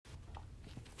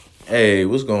Hey,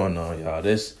 what's going on, y'all?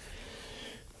 It's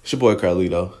your boy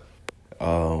Carlito.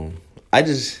 I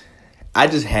just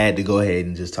had to go ahead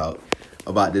and just talk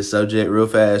about this subject real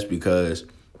fast because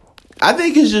I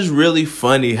think it's just really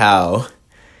funny how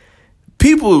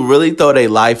people really throw their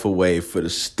life away for the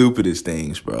stupidest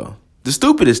things, bro. The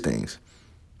stupidest things.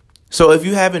 So if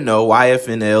you haven't know,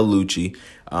 YFNL Lucci,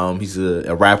 he's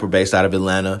a rapper based out of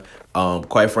Atlanta.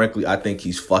 Quite frankly, I think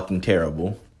he's fucking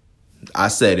terrible. I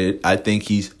said it. I think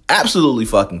he's absolutely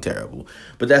fucking terrible.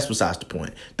 But that's besides the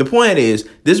point. The point is,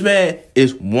 this man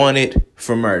is wanted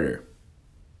for murder.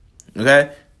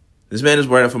 Okay? This man is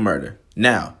wanted for murder.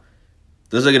 Now,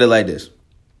 let's look at it like this.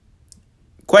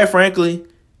 Quite frankly,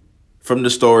 from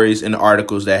the stories and the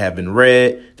articles that have been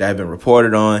read, that have been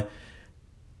reported on,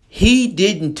 he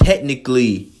didn't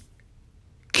technically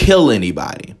kill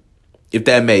anybody, if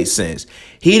that made sense.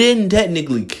 He didn't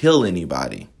technically kill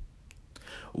anybody.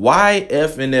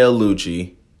 YFNL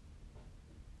Lucci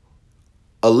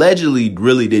allegedly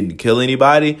really didn't kill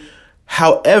anybody.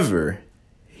 However,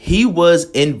 he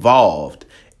was involved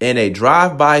in a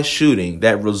drive-by shooting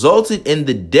that resulted in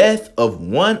the death of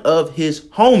one of his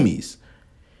homies.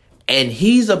 And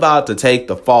he's about to take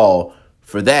the fall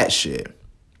for that shit.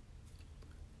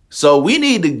 So we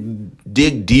need to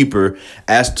dig deeper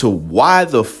as to why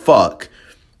the fuck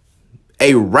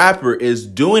a rapper is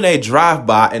doing a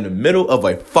drive-by in the middle of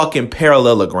a fucking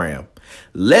parallelogram.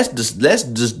 Let's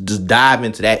just dive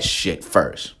into that shit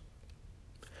first.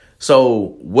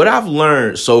 So what I've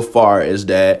learned so far is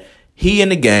that he in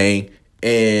the gang,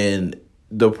 and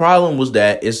the problem was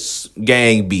that it's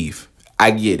gang beef. I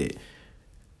get it.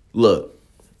 Look,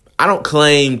 I don't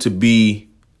claim to be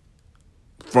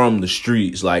from the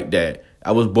streets like that.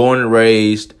 I was born and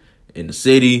raised in the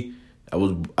city. I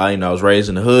was raised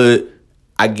in the hood.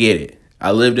 I get it.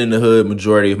 I lived in the hood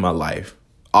majority of my life,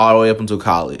 all the way up until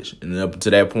college. And then up to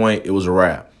that point, it was a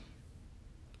wrap.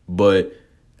 But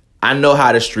I know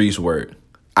how the streets work.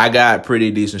 I got pretty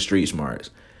decent street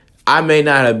smarts. I may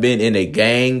not have been in a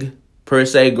gang, per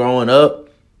se, growing up,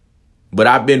 but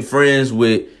I've been friends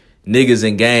with niggas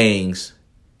in gangs,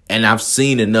 and I've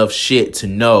seen enough shit to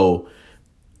know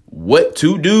what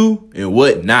to do and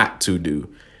what not to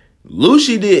do.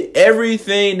 Lucci did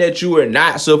everything that you are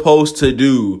not supposed to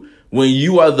do when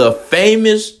you are the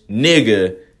famous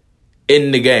nigga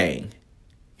in the gang.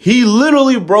 He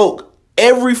literally broke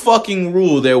every fucking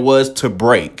rule there was to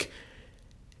break.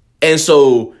 And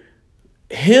so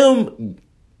him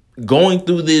going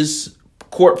through this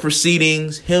court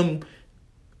proceedings, him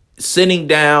sitting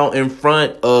down in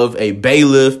front of a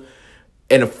bailiff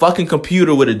and a fucking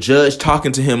computer with a judge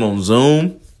talking to him on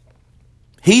Zoom,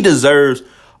 he deserves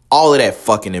all of that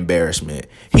fucking embarrassment.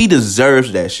 He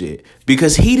deserves that shit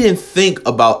because he didn't think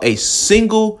about a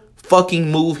single fucking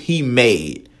move he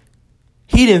made.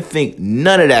 He didn't think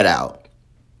none of that out.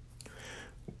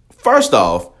 First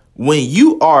off, when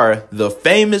you are the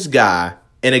famous guy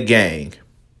in a gang,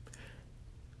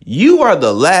 you are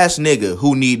the last nigga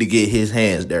who need to get his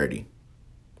hands dirty.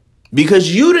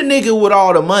 Because you the nigga with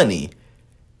all the money.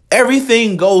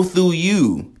 Everything go through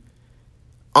you.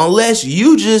 Unless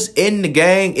you just in the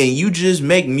gang and you just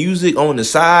make music on the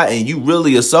side and you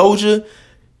really a soldier,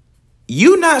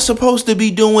 you not supposed to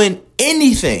be doing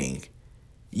anything.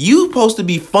 You supposed to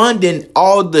be funding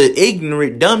all the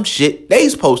ignorant dumb shit they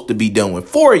supposed to be doing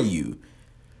for you.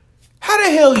 How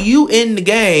the hell you in the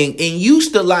gang and you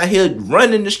still out here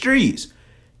running the streets?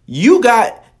 You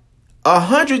got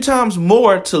 100 times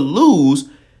more to lose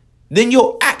than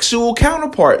your actual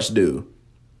counterparts do.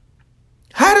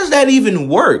 How does that even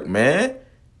work, man?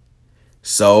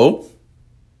 So,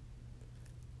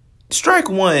 strike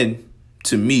one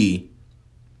to me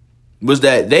was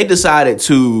that they decided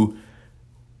to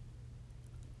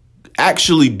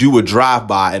actually do a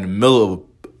drive-by in the middle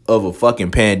of a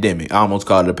fucking pandemic. I almost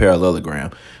called it a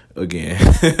parallelogram again.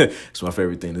 It's my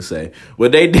favorite thing to say.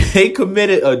 But they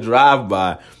committed a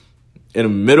drive-by in the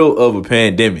middle of a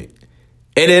pandemic.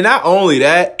 And then not only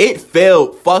that, it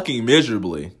failed fucking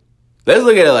miserably. Let's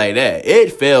look at it like that.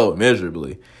 It failed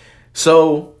miserably.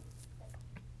 So,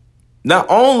 not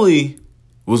only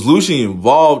was Lucci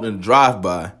involved in the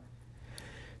drive-by,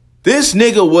 this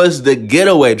nigga was the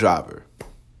getaway driver.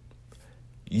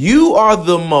 You are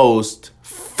the most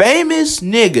famous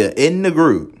nigga in the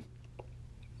group.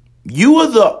 You are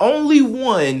the only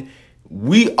one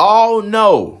we all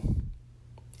know.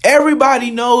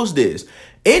 Everybody knows this.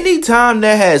 Anytime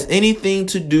that has anything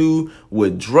to do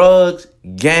with drugs,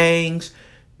 gangs,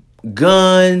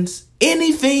 guns,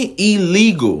 anything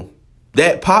illegal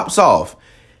that pops off,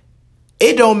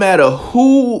 it don't matter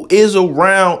who is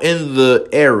around in the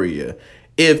area.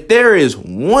 if there is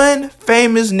one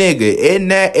famous nigga in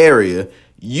that area,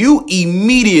 you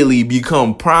immediately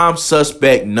become prime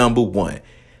suspect number one.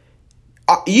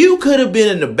 You could have been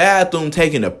in the bathroom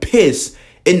taking a piss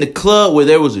in the club where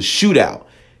there was a shootout.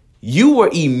 You were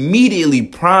immediately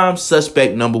prime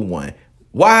suspect number one.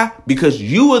 Why? Because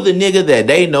you were the nigga that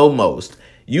they know most.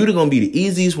 You're going to be the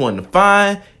easiest one to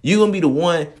find. You're going to be the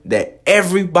one that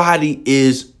everybody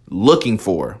is looking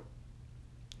for.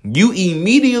 You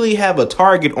immediately have a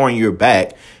target on your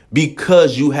back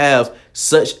because you have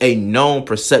such a known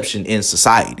perception in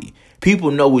society.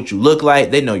 People know what you look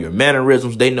like. They know your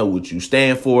mannerisms. They know what you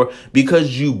stand for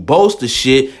because you boast the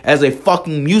shit as a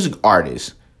fucking music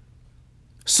artist.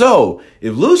 So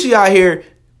if Lucci out here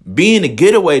being a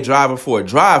getaway driver for a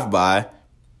drive-by,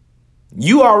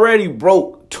 you already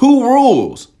broke two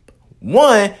rules.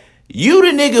 One, you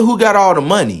the nigga who got all the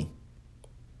money.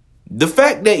 The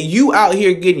fact that you out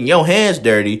here getting your hands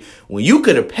dirty when you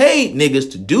could have paid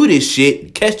niggas to do this shit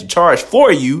and catch the charge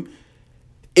for you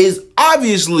is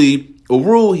obviously a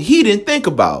rule he didn't think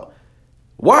about.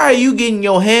 Why are you getting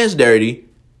your hands dirty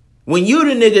when you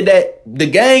the nigga that the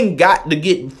gang got to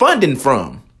get funding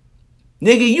from?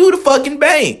 Nigga, you the fucking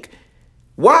bank.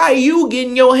 Why are you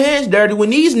getting your hands dirty when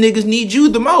these niggas need you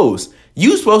the most?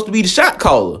 You supposed to be the shot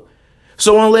caller.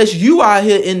 So unless you out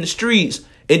here in the streets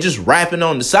and just rapping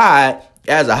on the side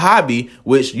as a hobby,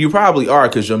 which you probably are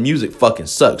because your music fucking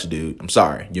sucks, dude. I'm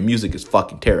sorry. Your music is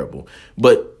fucking terrible.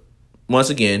 But once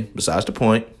again, besides the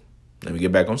point, let me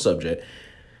get back on subject.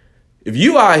 If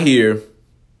you out here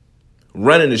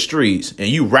running the streets and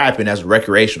you rapping as a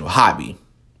recreational hobby,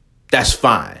 that's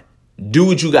fine. Do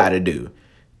what you got to do.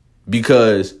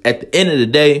 Because at the end of the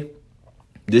day,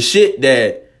 the shit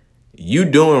that you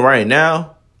doing right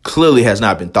now clearly has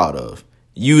not been thought of.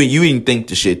 You didn't think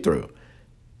the shit through.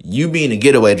 You being a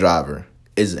getaway driver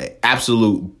is an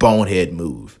absolute bonehead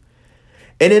move.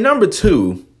 And then number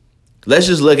two, let's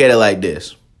just look at it like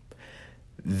this.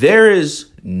 There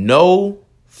is no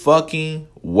fucking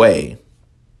way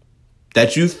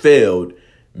that you failed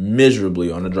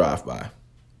miserably on a drive-by.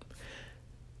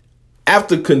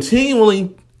 After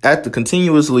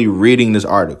continuously reading this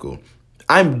article,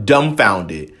 I'm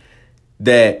dumbfounded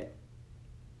that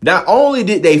not only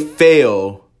did they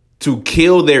fail to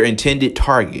kill their intended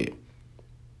target,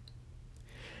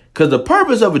 because the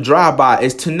purpose of a drive-by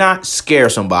is to not scare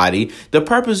somebody. The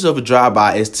purpose of a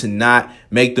drive-by is to not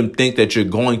make them think that you're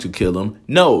going to kill them.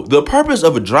 No, the purpose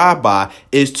of a drive-by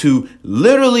is to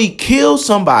literally kill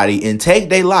somebody and take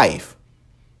their life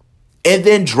and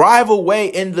then drive away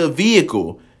in the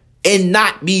vehicle and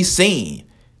not be seen.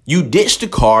 You ditch the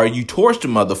car, you torch the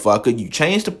motherfucker, you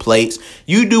change the plates,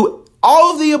 you do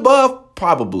all of the above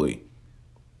probably.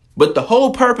 But the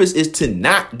whole purpose is to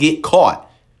not get caught.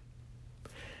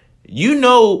 You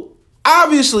know,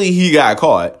 obviously he got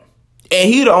caught, and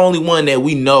he the only one that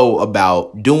we know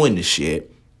about doing the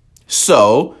shit.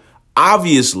 So,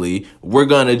 obviously, we're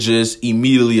gonna just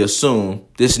immediately assume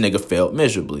this nigga failed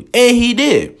miserably. And he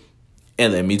did.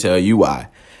 And let me tell you why.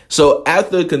 So,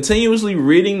 after continuously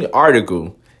reading the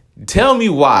article, tell me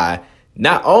why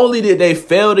not only did they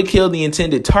fail to kill the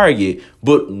intended target,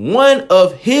 but one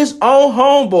of his own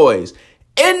homeboys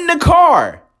in the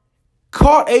car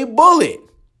caught a bullet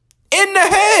in the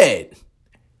head.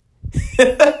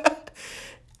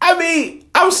 I mean,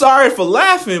 I'm sorry for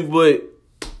laughing, but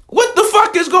what the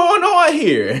fuck is going on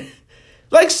here?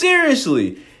 Like,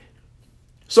 seriously.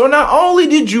 So not only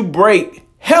did you break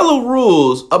hella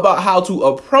rules about how to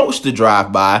approach the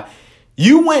drive-by,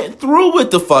 you went through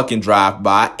with the fucking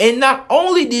drive-by, and not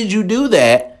only did you do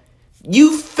that,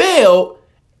 you failed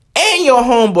and your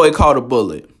homeboy caught a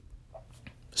bullet.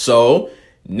 So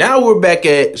now we're back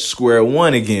at square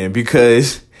one again,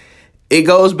 because it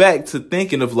goes back to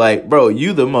thinking of like, bro,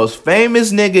 you the most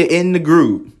famous nigga in the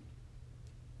group.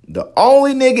 The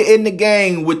only nigga in the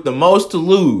gang with the most to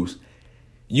lose.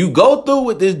 You go through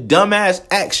with this dumbass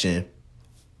action,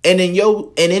 and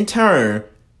in turn,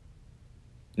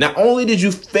 not only did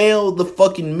you fail the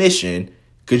fucking mission,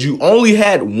 because you only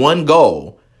had one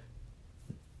goal,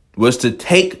 was to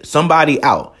take somebody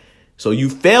out. So you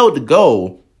failed the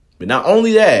goal, but not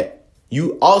only that,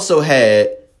 you also had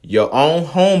your own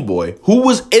homeboy who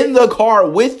was in the car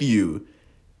with you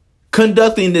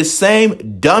conducting the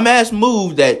same dumbass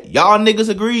move that y'all niggas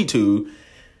agreed to.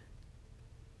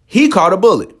 He caught a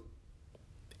bullet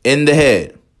in the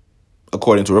head,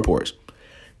 according to reports.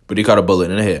 But he caught a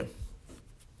bullet in the head.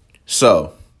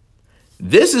 So,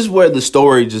 this is where the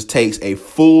story just takes a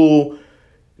full...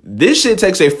 This shit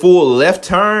takes a full left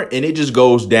turn, and it just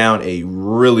goes down a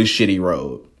really shitty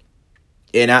road.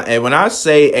 And when I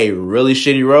say a really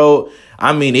shitty road,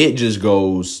 I mean, it just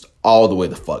goes all the way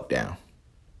the fuck down.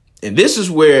 And this is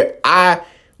where I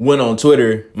went on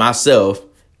Twitter myself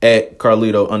at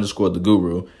Carlito_the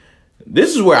Guru.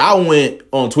 This is where I went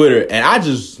on Twitter and I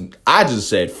just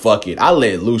said, fuck it. I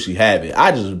let Lucy have it.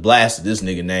 I just blasted this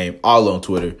nigga name all on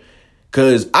Twitter.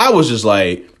 Cause I was just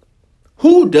like,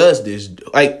 who does this?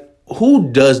 Like,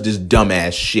 who does this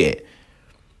dumbass shit?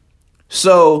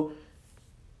 So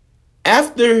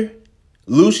after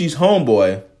Lucy's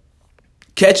homeboy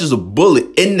catches a bullet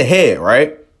in the head,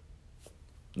 right?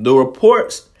 The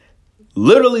reports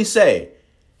literally say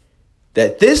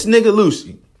that this nigga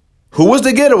Lucy, who was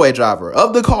the getaway driver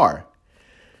of the car,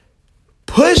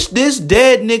 pushed this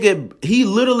dead nigga. He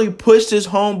literally pushed his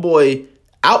homeboy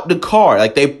out the car.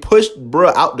 Like, they pushed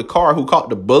bruh out the car who caught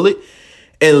the bullet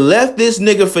and left this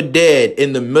nigga for dead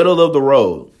in the middle of the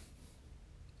road.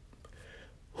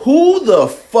 Who the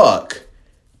fuck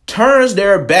turns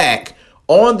their back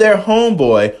on their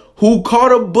homeboy who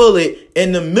caught a bullet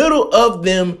in the middle of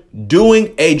them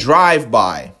doing a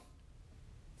drive-by?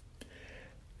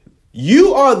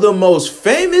 You are the most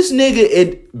famous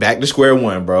nigga back to square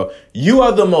one, bro. You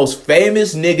are the most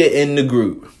famous nigga in the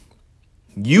group.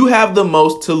 You have the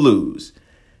most to lose.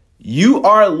 You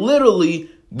are literally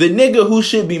the nigga who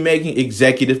should be making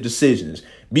executive decisions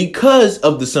because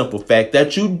of the simple fact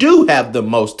that you do have the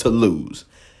most to lose.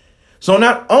 So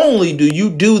not only do you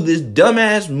do this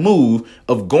dumbass move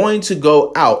of going to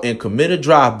go out and commit a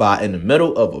drive-by in the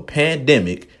middle of a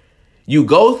pandemic, you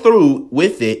go through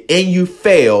with it and you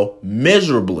fail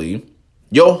miserably.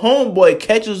 Your homeboy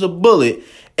catches a bullet,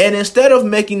 and instead of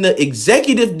making the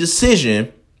executive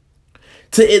decision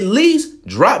to at least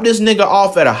drop this nigga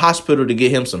off at a hospital to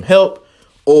get him some help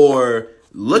or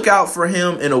look out for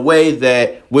him in a way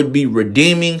that would be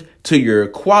redeeming to your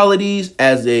qualities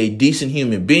as a decent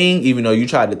human being, even though you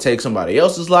tried to take somebody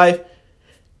else's life,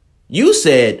 you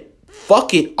said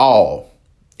fuck it all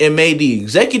and made the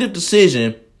executive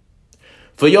decision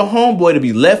for your homeboy to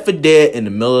be left for dead in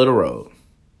the middle of the road.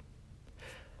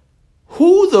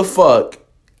 Who the fuck?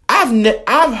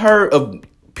 I've heard of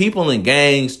people in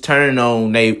gangs turning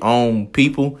on their own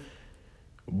people,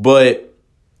 but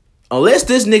unless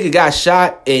this nigga got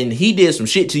shot and he did some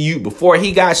shit to you before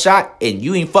he got shot and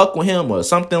you ain't fuck with him or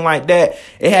something like that,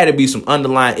 it had to be some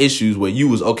underlying issues where you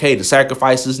was okay to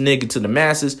sacrifice this nigga to the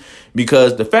masses.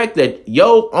 Because the fact that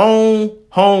your own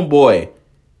homeboy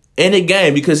in the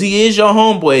game, because he is your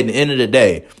homeboy at the end of the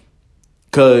day,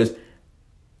 because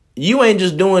you ain't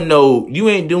doing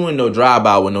no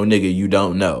drive-by with no nigga you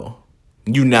don't know.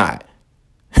 You not.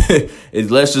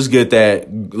 Let's just get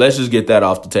that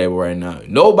off the table right now.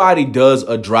 Nobody does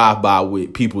a drive-by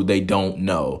with people they don't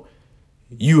know.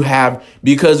 You have,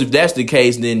 because if that's the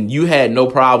case, then you had no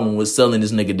problem with selling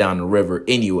this nigga down the river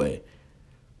anyway.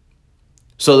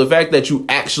 So the fact that you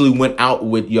actually went out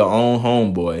with your own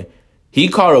homeboy, he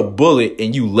caught a bullet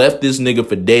and you left this nigga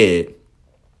for dead.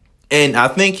 And I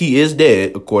think he is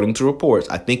dead, according to reports.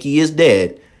 I think he is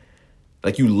dead.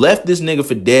 Like, you left this nigga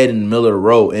for dead in the middle of the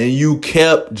road and you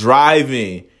kept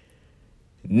driving.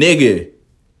 Nigga,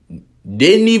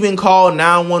 didn't even call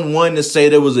 911 to say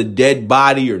there was a dead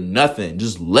body or nothing.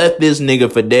 Just left this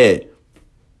nigga for dead.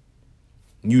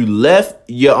 You left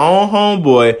your own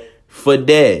homeboy for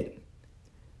dead.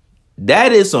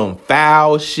 That is some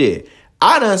foul shit.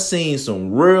 I done seen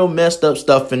some real messed up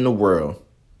stuff in the world.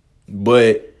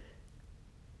 But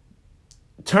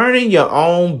turning your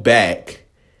own back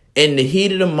in the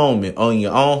heat of the moment on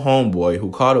your own homeboy who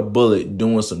caught a bullet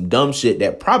doing some dumb shit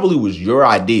that probably was your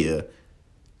idea,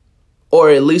 or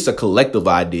at least a collective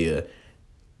idea,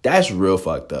 that's real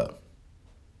fucked up.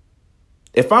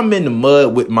 If I'm in the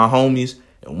mud with my homies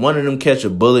and one of them catch a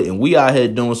bullet and we out here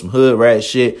doing some hood rat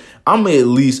shit, I'm at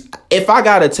least, if I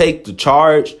gotta take the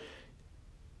charge,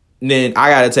 then I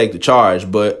gotta take the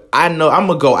charge. But I know I'm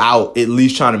gonna go out at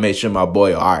least trying to make sure my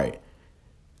boy all right.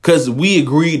 Because we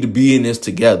agreed to be in this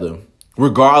together,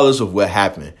 regardless of what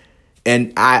happened.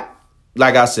 And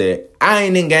like I said, I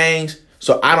ain't in gangs,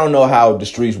 so I don't know how the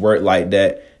streets work like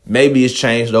that. Maybe it's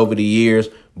changed over the years,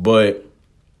 but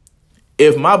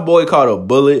if my boy caught a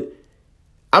bullet,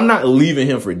 I'm not leaving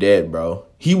him for dead, bro.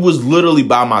 He was literally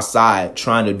by my side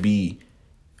trying to be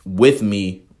with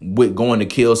me with going to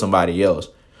kill somebody else.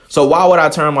 So why would I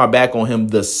turn my back on him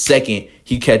the second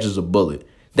he catches a bullet?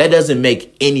 That doesn't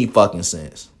make any fucking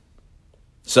sense.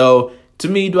 So, to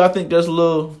me, do I think there's a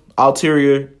little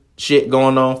ulterior shit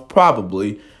going on?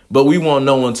 Probably. But we won't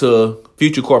know until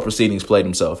future court proceedings play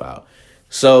themselves out.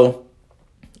 So,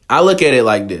 I look at it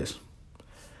like this.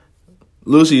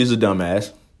 Lucy is a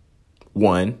dumbass.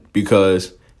 One,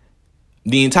 because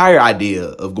The entire idea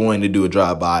of going to do a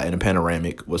drive-by in a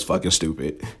panoramic was fucking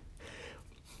stupid.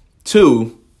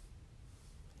 2,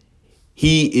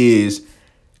 he is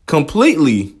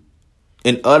completely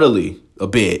and utterly a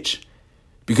bitch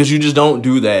because you just don't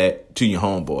do that to your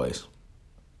homeboys.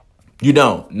 You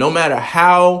don't. No matter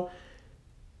how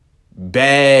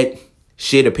bad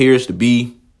shit appears to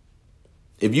be,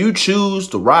 if you choose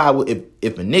to ride with,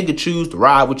 if a nigga choose to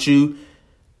ride with you,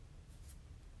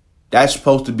 that's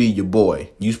supposed to be your boy.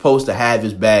 You supposed to have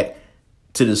his back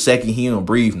to the second he don't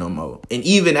breathe no more. And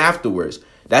even afterwards,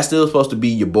 that's still supposed to be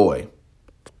your boy.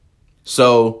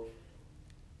 So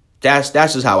that's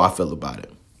just how I feel about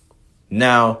it.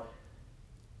 Now,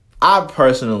 I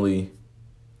personally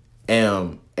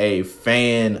am a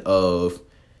fan of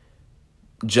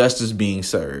justice being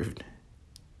served.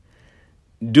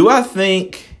 Do I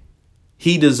think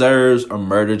he deserves a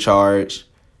murder charge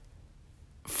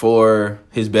for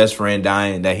his best friend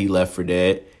dying that he left for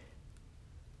dead?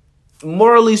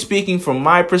 Morally speaking, from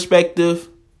my perspective,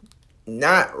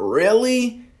 not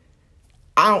really.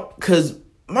 Cause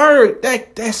murder,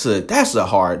 that's a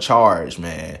hard charge,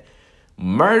 man.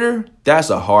 Murder, that's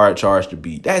a hard charge to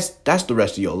beat. That's the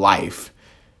rest of your life,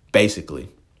 basically.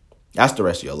 That's the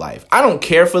rest of your life. I don't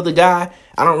care for the guy.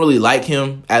 I don't really like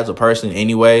him as a person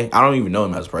anyway. I don't even know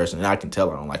him as a person, and I can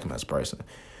tell I don't like him as a person.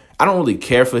 I don't really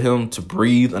care for him to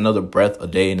breathe another breath a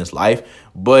day in his life,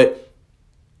 but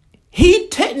he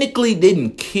technically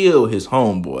didn't kill his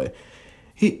homeboy.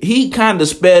 He kind of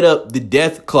sped up the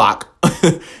death clock.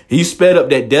 He sped up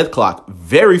that death clock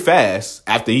very fast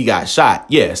after he got shot,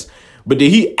 yes. But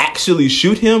did he actually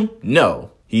shoot him?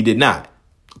 No, he did not,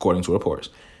 according to reports.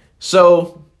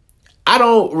 So I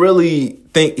don't really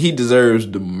think he deserves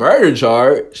the murder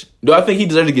charge. Do I think he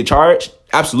deserves to get charged?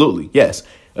 Absolutely, yes.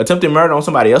 Attempted murder on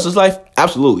somebody else's life?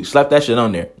 Absolutely. Slap that shit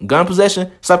on there. Gun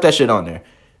possession? Slap that shit on there.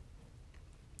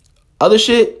 Other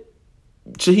shit?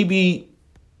 Should he be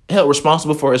held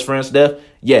responsible for his friend's death?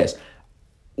 Yes.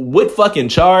 What fucking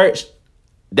charge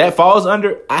that falls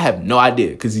under? I have no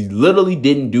idea. Because he literally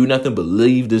didn't do nothing but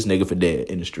leave this nigga for dead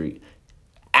in the street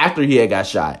after he had got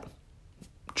shot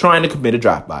trying to commit a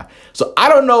drive-by. So I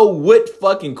don't know what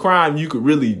fucking crime you could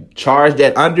really charge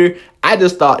that under. I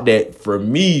just thought that for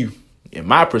me, in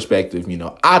my perspective,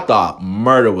 I thought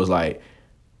murder was like,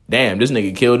 damn, this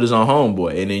nigga killed his own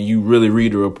homeboy. And then you really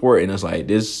read the report and it's like,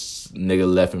 this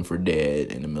nigga left him for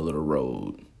dead in the middle of the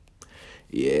road.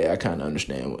 Yeah, I kind of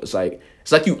understand. It's like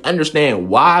you understand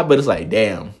why, but it's like,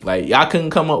 damn, like y'all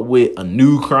couldn't come up with a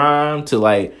new crime to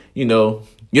like, you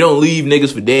don't leave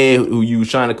niggas for dead who you was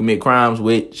trying to commit crimes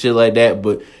with, shit like that.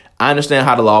 But I understand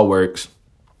how the law works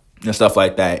and stuff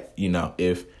like that.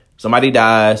 If somebody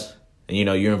dies and,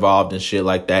 you're involved in shit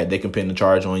like that, they can pin the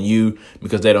charge on you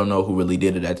because they don't know who really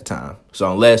did it at the time.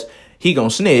 So unless he gonna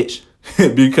snitch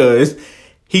because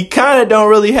he kind of don't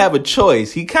really have a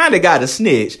choice. He kind of got to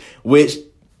snitch, which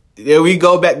there we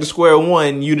go back to square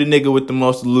one. You the nigga with the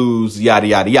most to lose, yada,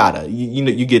 yada, yada.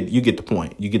 You get the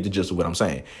point. You get the gist of what I'm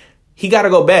saying. He got to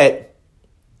go back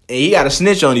and he got to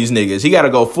snitch on these niggas. He got to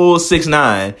go full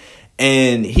 6ix9ine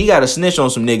and he got to snitch on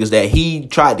some niggas that he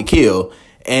tried to kill.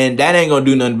 And that ain't going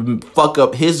to do nothing but fuck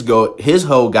up his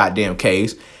whole goddamn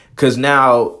case. Because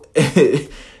now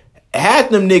half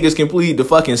them niggas can plead the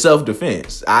fucking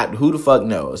self-defense. Who the fuck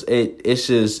knows? It's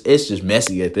just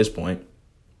messy at this point.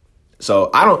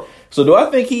 So do I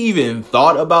think he even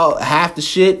thought about half the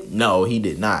shit? No, he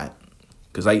did not.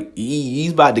 Because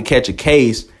he's about to catch a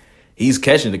case. He's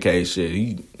catching the case, shit.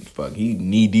 He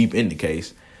knee deep in the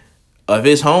case of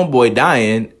his homeboy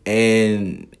dying,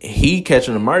 and he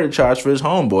catching a murder charge for his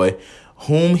homeboy,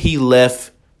 whom he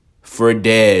left for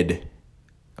dead.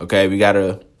 Okay, we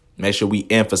gotta make sure we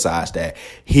emphasize that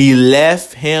he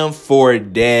left him for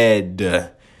dead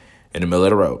in the middle of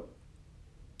the road,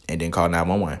 and didn't call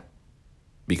 911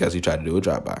 because he tried to do a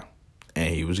drive-by,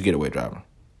 and he was a getaway driver,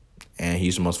 and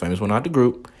he's the most famous one out of the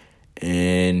group.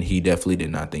 And he definitely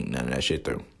did not think none of that shit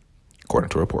through, according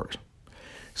to reports.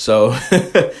 So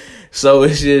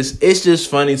it's just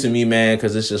funny to me, man,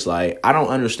 because it's just like, I don't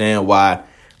understand why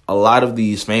a lot of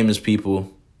these famous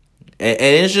people, and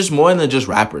it's just more than just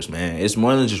rappers, man. It's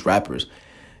more than just rappers.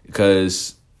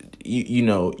 Because,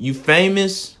 you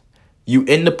famous, you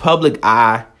in the public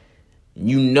eye,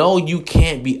 you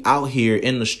can't be out here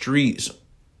in the streets.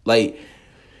 Like,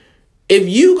 if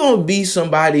you gonna be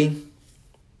somebody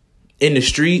in the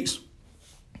streets,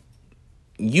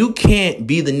 you can't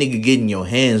be the nigga getting your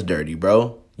hands dirty,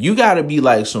 bro. You gotta be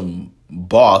like some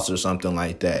boss or something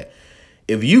like that.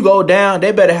 If you go down,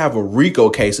 they better have a RICO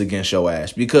case against your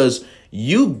ass because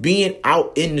You being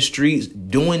out in the streets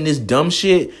doing this dumb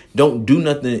shit don't do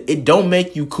nothing. It don't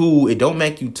make you cool. It don't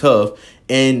make you tough.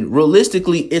 And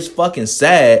realistically, it's fucking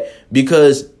sad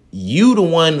because you the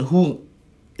one who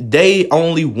they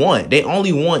only want. They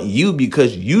only want you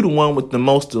because you the one with the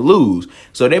most to lose.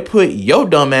 So they put your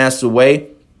dumb ass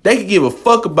away. They could give a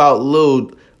fuck about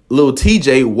little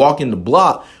TJ walking the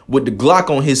block with the Glock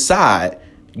on his side,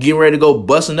 getting ready to go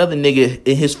bust another nigga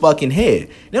in his fucking head.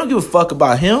 They don't give a fuck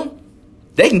about him.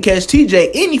 They can catch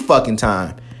TJ any fucking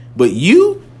time. But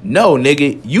you, no,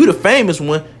 nigga, you the famous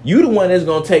one. You the one that's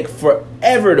gonna take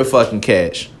forever to fucking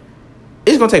catch.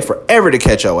 It's gonna take forever to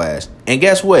catch your ass. And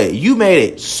guess what? You made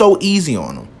it so easy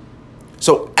on them.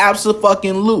 So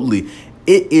absolutely,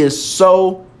 it is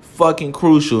so fucking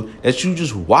crucial that you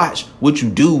just watch what you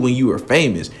do when you are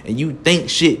famous and you think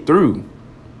shit through.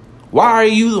 Why are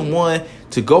you the one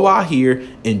to go out here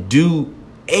and do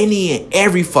any and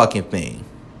every fucking thing?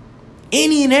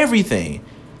 Any and everything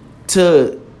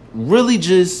to really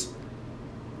just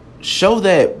show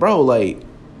that, bro, like,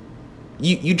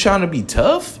 you trying to be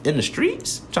tough in the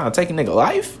streets? Trying to take a nigga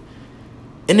life?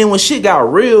 And then when shit got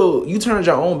real, you turned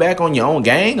your own back on your own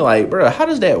gang? Like, bro, how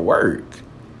does that work?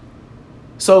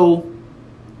 So,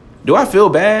 do I feel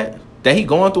bad that he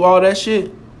going through all that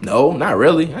shit? No, not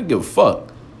really. I give a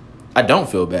fuck. I don't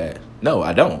feel bad. No,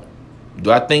 I don't.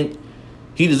 Do I think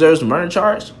he deserves the murder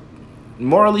charge?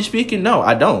 Morally speaking, no,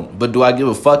 I don't. But do I give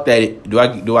a fuck that do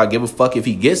I give a fuck if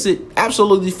he gets it?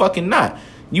 Absolutely fucking not.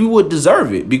 You would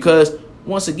deserve it because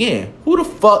once again, who the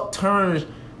fuck turns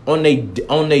on they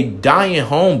dying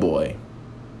homeboy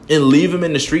and leave him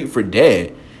in the street for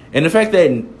dead? And the fact that,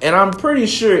 and I'm pretty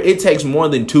sure it takes more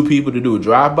than 2 people to do a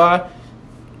drive-by,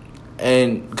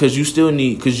 and because you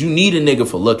need a nigga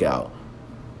for lookout.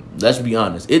 Let's be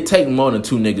honest. It takes more than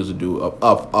 2 niggas to do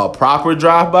a proper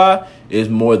drive-by. Is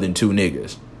more than 2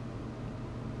 niggas.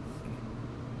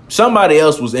 Somebody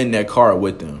else was in that car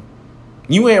with them.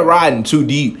 You ain't riding too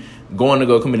deep going to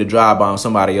go commit a drive-by on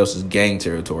somebody else's gang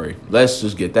territory. Let's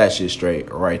just get that shit straight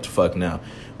right the fuck now.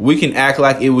 We can act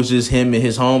like it was just him and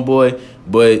his homeboy,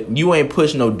 but you ain't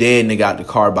push no dead nigga out the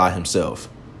car by himself.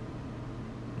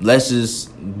 Let's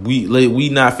just we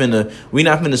not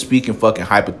finna speak in fucking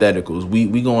hypotheticals.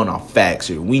 We going off facts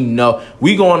here. We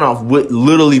going off what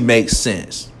literally makes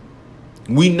sense.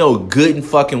 We know good and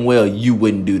fucking well you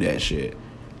wouldn't do that shit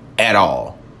at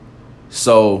all.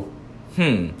 So,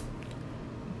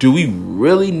 do we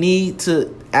really need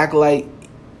to act like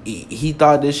he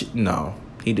thought this shit? No,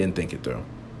 he didn't think it through.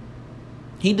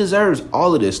 He deserves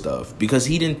all of this stuff because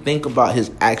he didn't think about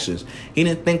his actions. He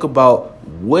didn't think about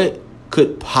what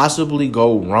could possibly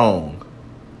go wrong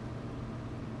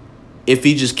if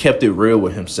he just kept it real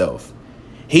with himself.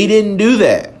 He didn't do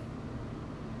that.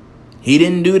 He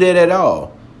didn't do that at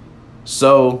all.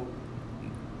 So,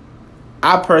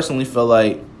 I personally feel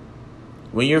like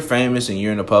when you're famous and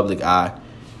you're in the public eye,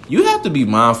 you have to be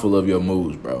mindful of your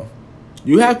moves, bro.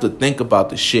 You have to think about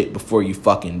the shit before you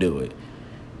fucking do it.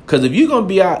 Because if you're going to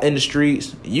be out in the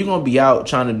streets, you're going to be out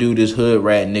trying to do this hood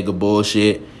rat nigga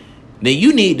bullshit, then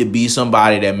you need to be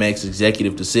somebody that makes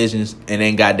executive decisions and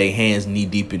ain't got their hands knee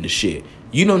deep in the shit.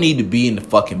 You don't need to be in the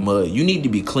fucking mud. You need to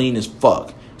be clean as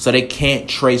fuck so they can't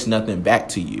trace nothing back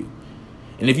to you.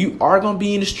 And if you are going to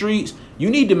be in the streets, you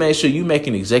need to make sure you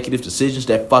making executive decisions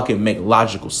that fucking make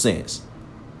logical sense.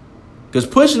 Because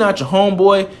pushing out your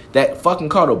homeboy that fucking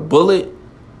caught a bullet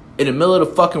in the middle of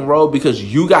the fucking road because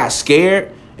you got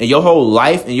scared and your whole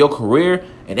life and your career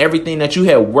and everything that you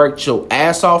had worked your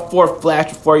ass off for flashed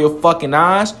before your fucking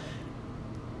eyes.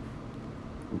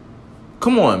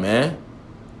 Come on, man.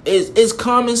 It's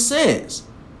common sense.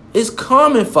 It's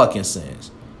common fucking sense.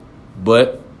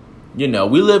 But, you know,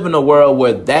 we live in a world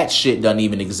where that shit doesn't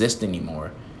even exist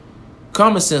anymore.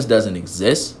 Common sense doesn't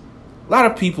exist. A lot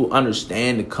of people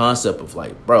understand the concept of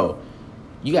like, bro,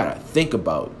 you gotta think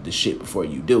about the shit before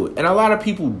you do it. And a lot of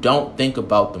people don't think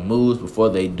about the moves before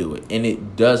they do it. And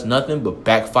it does nothing but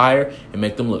backfire and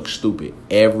make them look stupid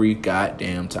every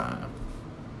goddamn time.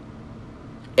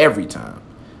 Every time.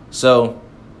 So,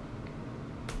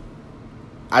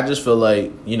 I just feel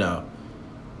like, you know,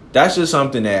 that's just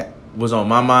something that was on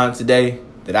my mind today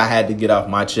that I had to get off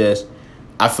my chest.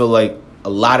 I feel like a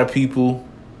lot of people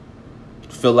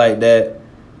feel like that.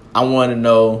 I want to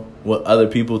know what other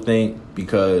people think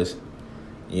because,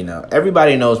 you know,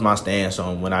 everybody knows my stance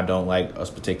on when I don't like a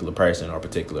particular person or a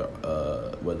particular,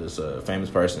 whether it's a famous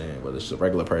person, whether it's a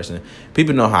regular person.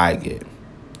 People know how I get.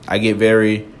 I get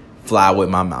very fly with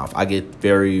my mouth. I get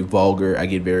very vulgar. I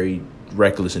get very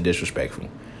reckless and disrespectful.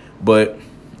 But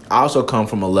I also come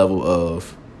from a level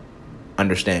of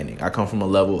understanding. I come from a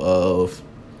level of,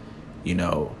 you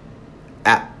know,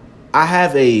 I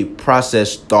have a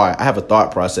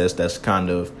thought process that's kind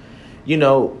of,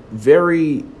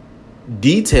 very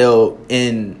detailed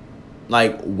in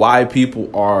like why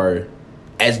people are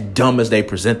as dumb as they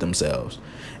present themselves.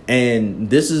 And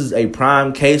this is a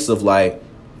prime case of like,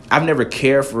 I've never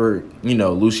cared for,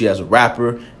 Lucci as a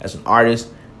rapper, as an artist.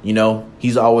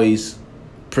 He's always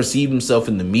perceived himself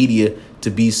in the media to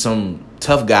be some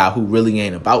tough guy who really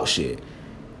ain't about shit.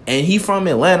 And he from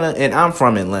Atlanta and I'm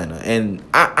from Atlanta. And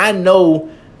I know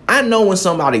when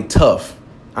somebody tough.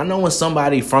 I know when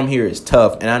somebody from here is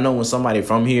tough. And I know when somebody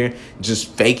from here just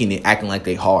faking it, acting like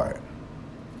they hard.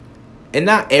 And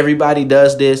not everybody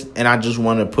does this. And I just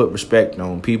want to put respect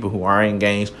on people who are in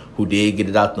gangs who did get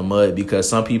it out the mud, because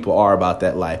some people are about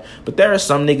that life. But there are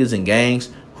some niggas in gangs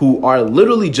who are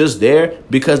literally just there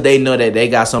because they know that they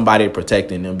got somebody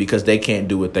protecting them because they can't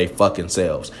do it they fucking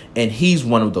selves. And he's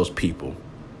one of those people.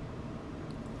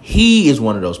 He is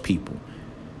one of those people.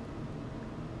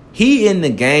 He in the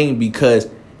gang because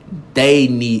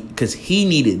he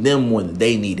needed them more than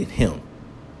they needed him.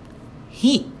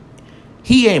 He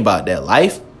ain't about that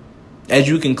life. As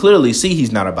you can clearly see,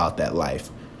 he's not about that life.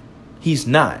 He's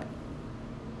not.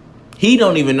 He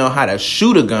don't even know how to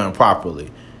shoot a gun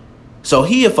properly. So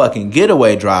he a fucking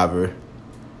getaway driver.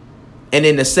 And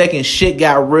then the second shit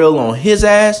got real on his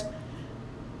ass,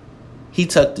 he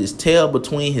tucked his tail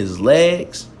between his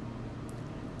legs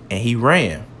and he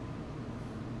ran.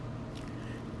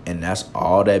 And that's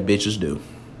all that bitches do.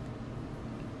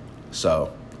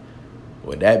 So,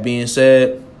 with that being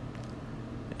said,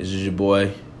 this is your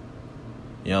boy,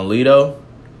 Young Lito,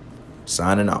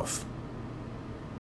 signing off.